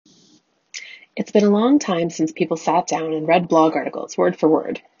It's been a long time since people sat down and read blog articles word for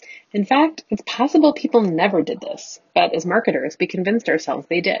word. In fact, it's possible people never did this, but as marketers, we convinced ourselves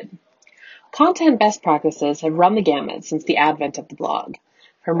they did. Content best practices have run the gamut since the advent of the blog.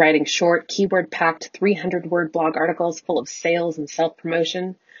 From writing short, keyword-packed 300-word blog articles full of sales and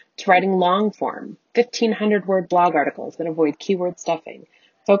self-promotion, to writing long-form, 1,500-word blog articles that avoid keyword stuffing,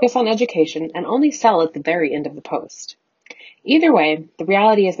 focus on education, and only sell at the very end of the post. Either way, the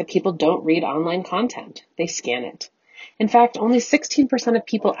reality is that people don't read online content. They scan it. In fact, only 16% of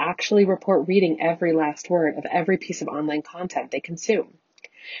people actually report reading every last word of every piece of online content they consume.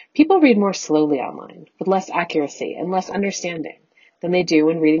 People read more slowly online, with less accuracy and less understanding than they do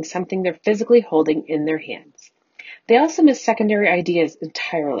when reading something they're physically holding in their hands. They also miss secondary ideas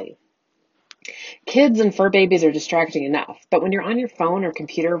entirely. Kids and fur babies are distracting enough, but when you're on your phone or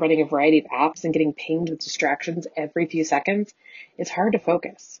computer running a variety of apps and getting pinged with distractions every few seconds, it's hard to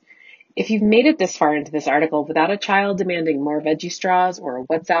focus. If you've made it this far into this article without a child demanding more veggie straws or a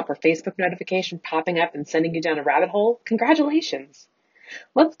WhatsApp or Facebook notification popping up and sending you down a rabbit hole, congratulations.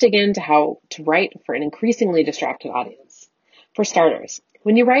 Let's dig into how to write for an increasingly distracted audience. For starters,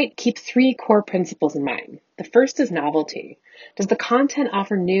 when you write, keep 3 core principles in mind. The first is novelty. Does the content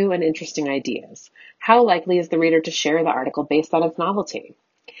offer new and interesting ideas? How likely is the reader to share the article based on its novelty?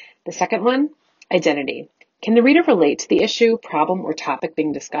 The second one, identity. Can the reader relate to the issue, problem, or topic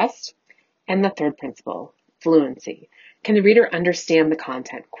being discussed? And the third principle, fluency. Can the reader understand the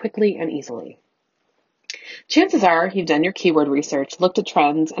content quickly and easily? Chances are you've done your keyword research, looked at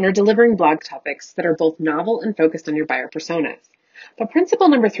trends, and are delivering blog topics that are both novel and focused on your buyer personas. But principle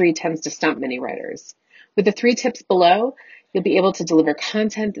number 3 tends to stump many writers. With the 3 tips below, you'll be able to deliver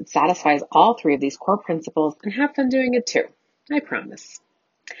content that satisfies all 3 of these core principles and have fun doing it too. I promise.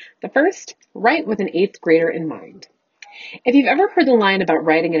 The first, write with an 8th grader in mind. If you've ever heard the line about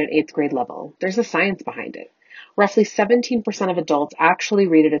writing at an 8th grade level, there's a science behind it. Roughly 17% of adults actually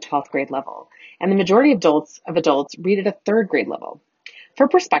read at a 12th grade level, and the majority of adults read at a 3rd grade level. For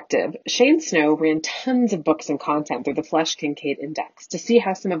perspective, Shane Snow ran tons of books and content through the Flesch-Kincaid Index to see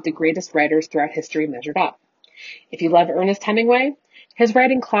how some of the greatest writers throughout history measured up. If you love Ernest Hemingway, his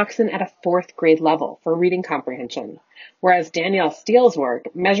writing clocks in at a 4th grade level for reading comprehension, whereas Danielle Steele's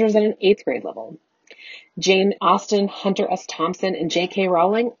work measures at an 8th grade level. Jane Austen, Hunter S. Thompson, and J.K.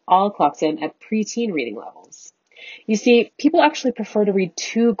 Rowling all clocks in at preteen reading levels. You see, people actually prefer to read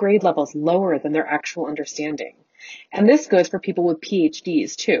 2 grade levels lower than their actual understanding. And this goes for people with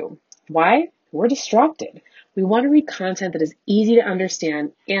PhDs too. Why? We're distracted. We want to read content that is easy to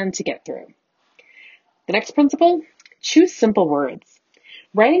understand and to get through. The next principle, choose simple words.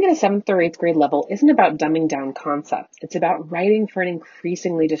 Writing at a 7th or 8th grade level isn't about dumbing down concepts. It's about writing for an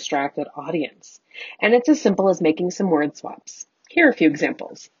increasingly distracted audience. And it's as simple as making some word swaps. Here are a few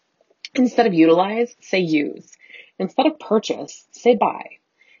examples. Instead of utilize, say use. Instead of purchase, say buy.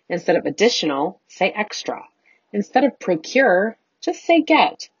 Instead of additional, say extra. Instead of procure, just say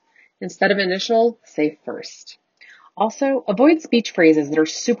get. Instead of initial, say first. Also, avoid speech phrases that are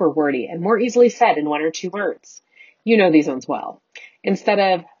super wordy and more easily said in 1 or 2 words. You know these ones well. Instead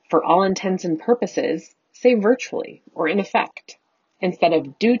of for all intents and purposes, say virtually or in effect. Instead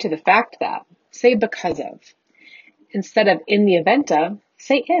of due to the fact that, say because of. Instead of in the event of,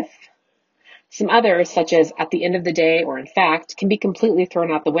 say if. Some others, such as at the end of the day or in fact, can be completely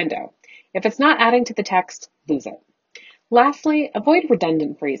thrown out the window. If it's not adding to the text, lose it. Lastly, avoid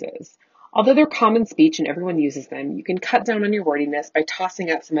redundant phrases. Although they're common speech and everyone uses them, you can cut down on your wordiness by tossing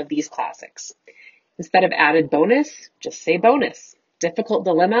out some of these classics. Instead of added bonus, just say bonus. Difficult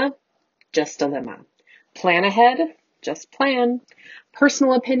dilemma, just dilemma. Plan ahead, just plan.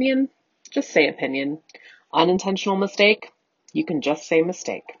 Personal opinion, just say opinion. Unintentional mistake, you can just say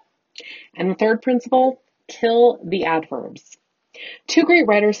mistake. And the third principle, kill the adverbs. 2 great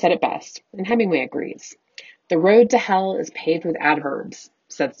writers said it best, and Hemingway agrees. The road to hell is paved with adverbs,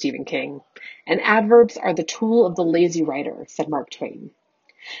 said Stephen King. And adverbs are the tool of the lazy writer, said Mark Twain.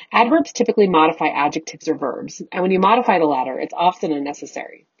 Adverbs typically modify adjectives or verbs, and when you modify the latter, it's often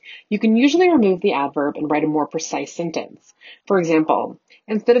unnecessary. You can usually remove the adverb and write a more precise sentence. For example,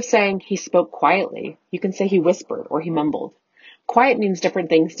 instead of saying he spoke quietly, you can say he whispered or he mumbled. Quiet means different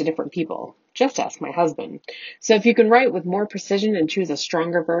things to different people. Just ask my husband. So if you can write with more precision and choose a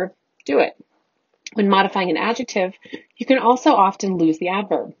stronger verb, do it. When modifying an adjective, you can also often lose the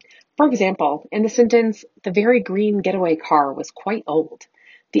adverb. For example, in the sentence, the very green getaway car was quite old.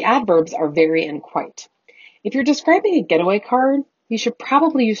 The adverbs are very and quite. If you're describing a getaway car, you should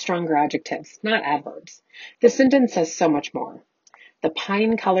probably use stronger adjectives, not adverbs. The sentence says so much more. The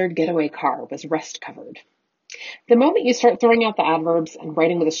pine-colored getaway car was rust-covered. The moment you start throwing out the adverbs and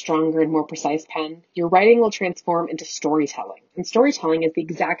writing with a stronger and more precise pen, your writing will transform into storytelling. And storytelling is the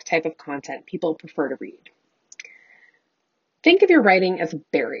exact type of content people prefer to read. Think of your writing as a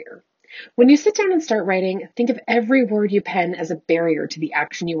barrier. When you sit down and start writing, think of every word you pen as a barrier to the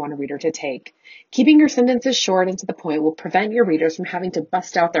action you want a reader to take. Keeping your sentences short and to the point will prevent your readers from having to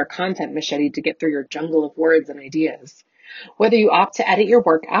bust out their content machete to get through your jungle of words and ideas. Whether you opt to edit your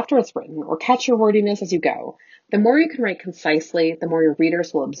work after it's written or catch your wordiness as you go, the more you can write concisely, the more your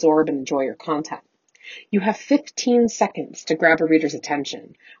readers will absorb and enjoy your content. You have 15 seconds to grab a reader's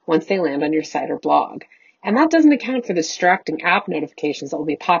attention once they land on your site or blog. And that doesn't account for the distracting app notifications that will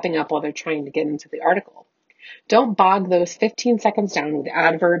be popping up while they're trying to get into the article. Don't bog those 15 seconds down with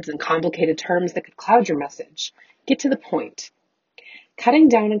adverbs and complicated terms that could cloud your message. Get to the point. Cutting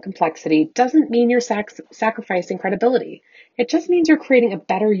down on complexity doesn't mean you're sacrificing credibility. It just means you're creating a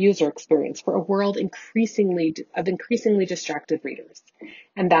better user experience for a world of increasingly distracted readers.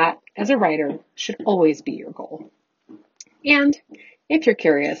 And that, as a writer, should always be your goal. And if you're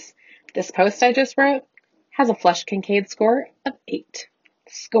curious, this post I just wrote has a Flesch Kincaid score of 8.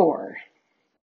 Score.